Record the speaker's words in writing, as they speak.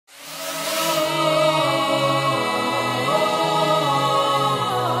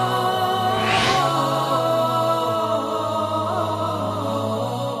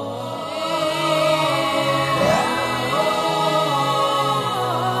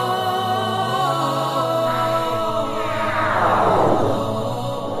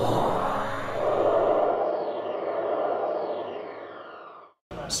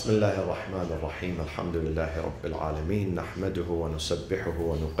الله الرحمن الرحيم الحمد لله رب العالمين نحمده ونسبحه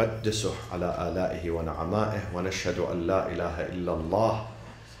ونقدسه على آلائه ونعمائه ونشهد أن لا إله إلا الله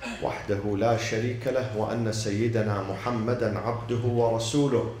وحده لا شريك له وأن سيدنا محمدا عبده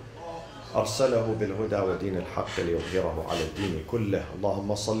ورسوله أرسله بالهدى ودين الحق ليظهره على الدين كله.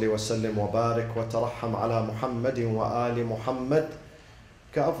 اللهم صل وسلم وبارك وترحم على محمد وآل محمد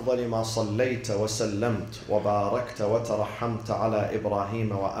كأفضل ما صليت وسلمت وباركت وترحمت على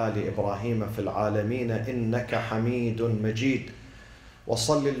إبراهيم وآل إبراهيم في العالمين إنك حميد مجيد.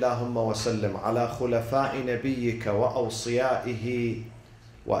 وصل اللهم وسلم على خلفاء نبيك وأوصيائه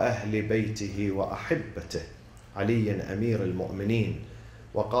وأهل بيته وأحبته علي أمير المؤمنين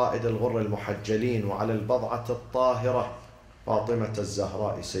وقائد الغر المحجلين وعلى البضعة الطاهرة فاطمة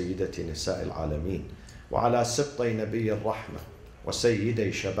الزهراء سيدة نساء العالمين وعلى سبطي نبي الرحمة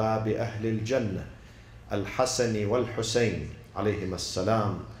وسيدي شباب أهل الجنة الحسن والحسين عليهما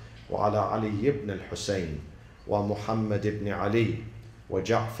السلام وعلى علي بن الحسين ومحمد بن علي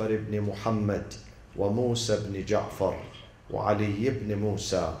وجعفر بن محمد وموسى بن جعفر وعلي بن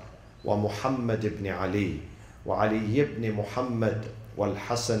موسى ومحمد بن علي وعلي بن محمد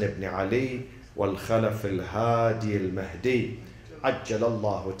والحسن بن علي والخلف الهادي المهدي عجل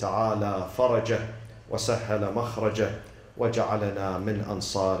الله تعالى فرجه وسهل مخرجه وجعلنا من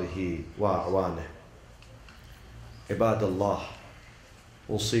أنصاره وأعوانه. عباد الله،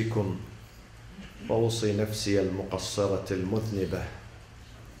 أوصيكم وأوصي نفسي المقصرة المذنبة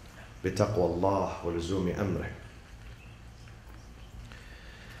بتقوى الله ولزوم أمره.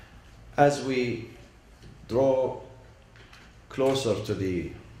 As we draw closer to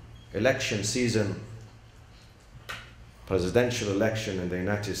the election season, presidential election in the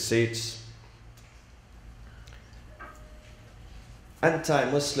United States,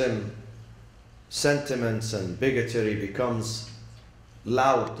 anti-Muslim sentiments and bigotry becomes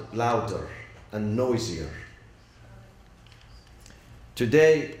louder and noisier.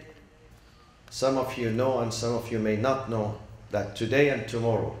 Today, some of you know and some of you may not know that today and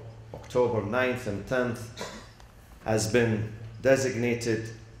tomorrow, October 9th and 10th, has been designated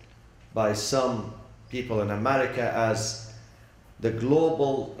by some people in America as the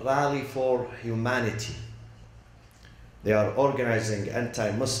Global Rally for Humanity. They are organizing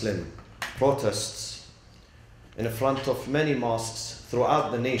anti-Muslim protests in front of many mosques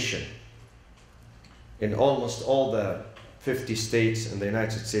throughout the nation, in almost all the 50 states in the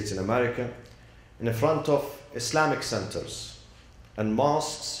United States in America, in front of Islamic centers and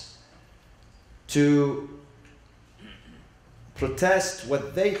mosques to protest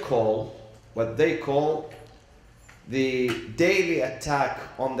what they call the daily attack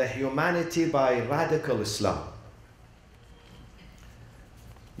on the humanity by radical Islam.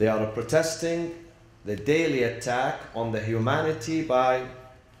 They are protesting the daily attack on the humanity by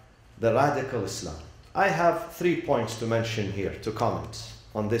the radical Islam. I have 3 points to mention here to comment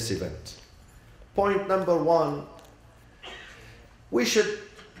on this event. Point number one, we should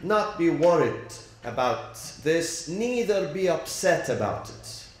not be worried about this, neither be upset about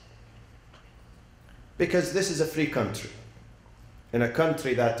it. Because this is a free country. In a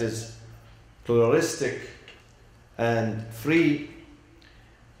country that is pluralistic and free,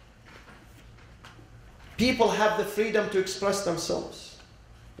 people have the freedom to express themselves.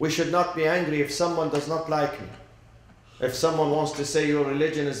 We should not be angry if someone does not like me. If someone wants to say your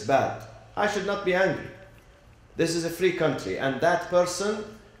religion is bad, I should not be angry. This is a free country, and that person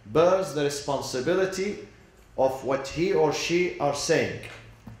bears the responsibility of what he or she are saying.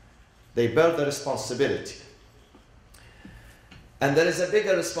 They bear the responsibility. And there is a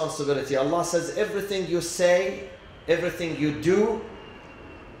bigger responsibility. Allah says everything you say, everything you do,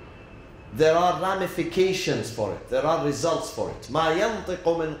 there are ramifications for it. There are results for it. مَا يَنطِقُ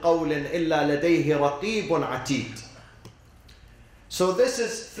مِنْ قَوْلٍ إِلَّا لَدَيْهِ رَقِيبٌ عَتِيدٌ. So this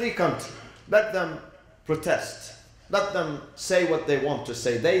is free country. Let them protest. Let them say what they want to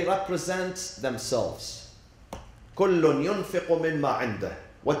say. They represent themselves. كُلٌّ يُنْفِقُ مِمَّا عِنْدَهُ.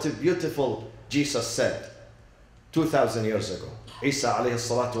 What a beautiful Jesus said 2,000 years ago. Isa alayhi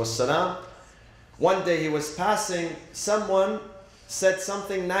salatu wassalam. One day he was passing, someone said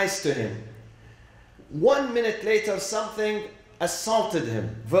something nice to him. 1 minute later, something assaulted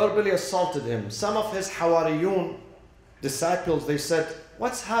him, verbally assaulted him. Some of his Hawariyun, disciples, they said,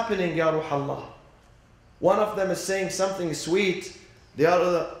 "What's happening, Ya Ruh Allah?" One of them is saying something sweet, the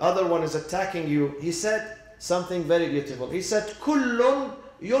other one is attacking you. He said something very beautiful. He said, "Kullun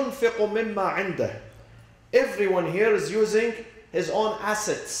yunfiqu mimma indah." Everyone here is using his own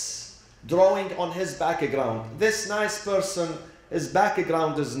assets, drawing on his background. This nice person, his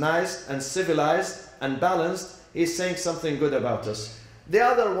background is nice and civilized and balanced. He's saying something good about us. The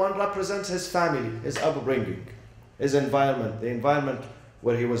other one represents his family, his upbringing, his environment, the environment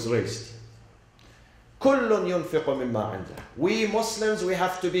where he was raised. كُلٌّ يُنْفِقُ مِمَّا عِنْدَهُ. We Muslims, we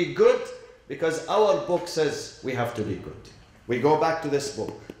have to be good because our book says we have to be good. We go back to this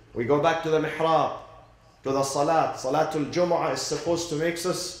book. We go back to the mihrab, to the salat. Salatul Jumu'ah is supposed to make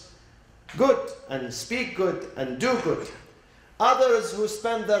us good and speak good and do good. Others who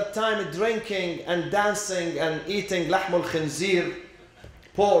spend their time drinking and dancing and eating lahmul khinzir,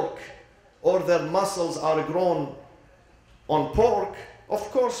 pork, or their muscles are grown on pork, of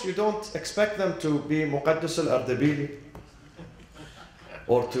course you don't expect them to be Muqaddas al-Ardabili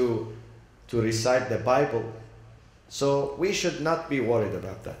or to recite the Bible. So we should not be worried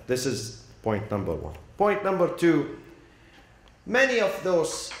about that. This is point number one. Point number two, many of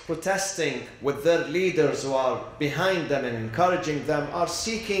those protesting with their leaders who are behind them and encouraging them are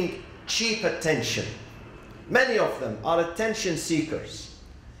seeking cheap attention. Many of them are attention seekers.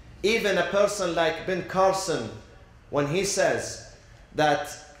 Even a person like Ben Carson, when he says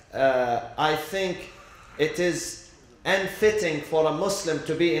that I think it is unfitting for a Muslim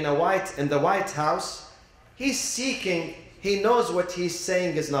to be in the White House, he's seeking, he knows what he's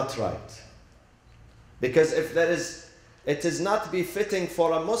saying is not right. Because if it is not befitting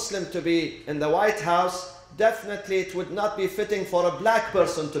for a Muslim to be in the White House, definitely it would not be fitting for a black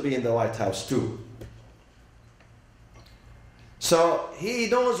person to be in the White House too. So he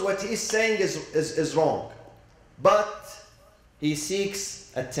knows what he's saying is wrong. But he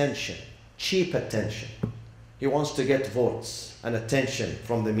seeks attention, cheap attention. He wants to get votes and attention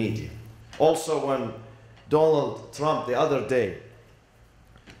from the media. Also, when Donald Trump the other day,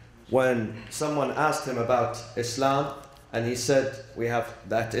 when someone asked him about Islam, and he said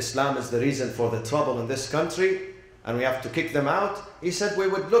that Islam is the reason for the trouble in this country and we have to kick them out, he said we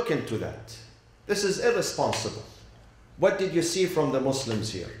would look into that. This is irresponsible. What did you see from the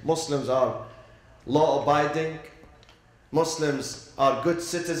Muslims here? Muslims are law-abiding. Muslims are good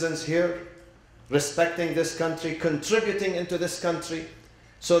citizens here, respecting this country, contributing into this country.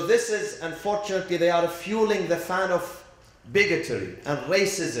 So this is, unfortunately, they are fueling the fan of bigotry and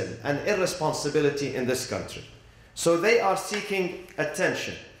racism and irresponsibility in this country. So they are seeking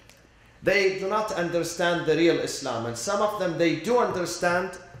attention. They do not understand the real Islam. And some of them, they do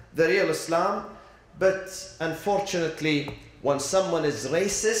understand the real Islam. But unfortunately, when someone is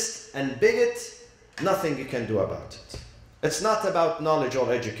racist and bigot, nothing you can do about it. It's not about knowledge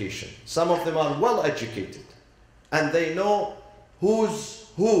or education. Some of them are well educated. And they know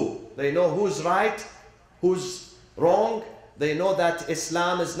who's who. They know who's right, who's wrong. They know that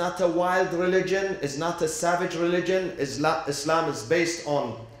Islam is not a wild religion, is not a savage religion. Islam is based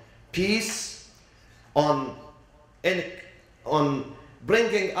on peace, on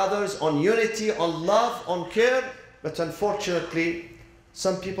bringing others, on unity, on love, on care. But unfortunately,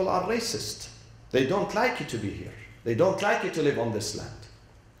 some people are racist. They don't like you to be here. They don't like you to live on this land.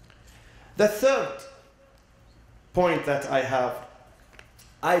 The third point that I have,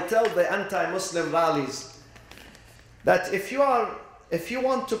 I tell the anti-Muslim rallies that if you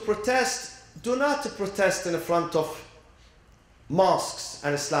want to protest, do not protest in front of mosques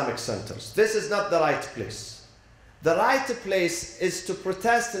and Islamic centers. This is not the right place. The right place is to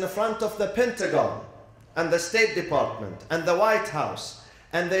protest in front of the Pentagon and the State Department and the White House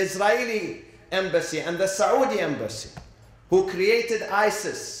and the Israeli embassy and the Saudi embassy, who created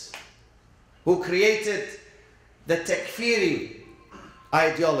ISIS, who created the Takfiri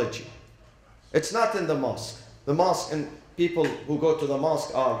ideology. It's not in the mosque. The mosque and people who go to the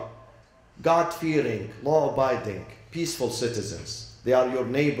mosque are God-fearing, law-abiding, peaceful citizens. They are your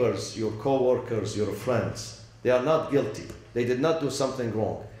neighbors, your co-workers, your friends. They are not guilty. They did not do something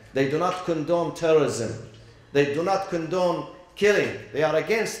wrong. They do not condone terrorism. They do not condone killing. They are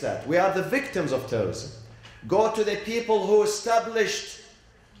against that. We are the victims of terrorism. Go to the people who established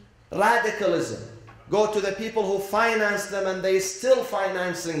radicalism. Go to the people who financed them and they still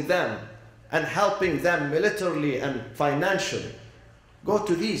financing them and helping them militarily and financially. Go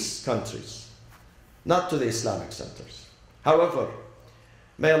to these countries, not to the Islamic centers. However,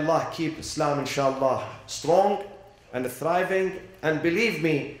 may Allah keep Islam, inshallah, strong and thriving. And believe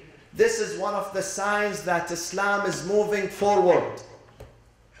me, this is one of the signs that Islam is moving forward.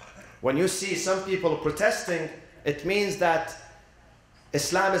 When you see some people protesting, it means that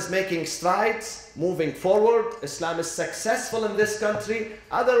Islam is making strides, moving forward. Islam is successful in this country.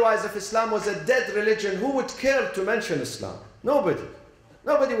 Otherwise, if Islam was a dead religion, who would care to mention Islam? Nobody.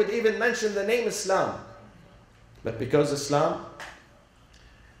 Nobody would even mention the name Islam. But because Islam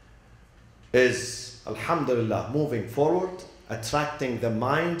is, alhamdulillah, moving forward, attracting the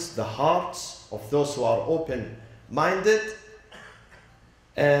minds, the hearts of those who are open-minded,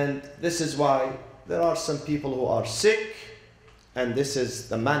 And this is why there are some people who are sick, and this is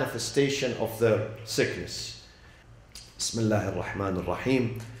the manifestation of their sickness. Bismillahir Rahmanir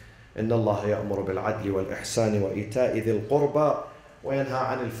Rahim. Inna Allah ya'muru bil adli wal ihsani wa ita'i dhil qurba wa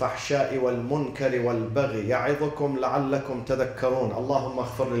yanha 'anil fahsha'i wal munkari wal baghi ya'idhukum la'allakum tadhakkarun. Allahumma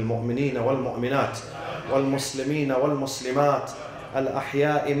ighfir lil mu'minina wal mu'minat wal muslimina wal muslimat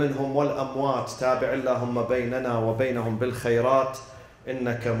al-ahya'i minhum wal amwat. Tabi' Allahumma baynana wa baynahum bil khayrat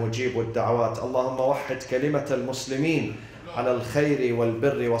إنك مجيب الدعوات. اللهم وحد كلمة المسلمين على الخير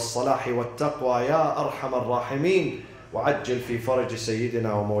والبر والصلاح والتقوى يا أرحم الراحمين، وعجل في فرج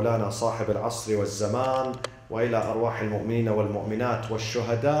سيدنا ومولانا صاحب العصر والزمان، وإلى أرواح المؤمنين والمؤمنات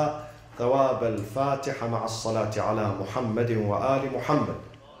والشهداء ثواب الفاتحة مع الصلاة على محمد وآل محمد.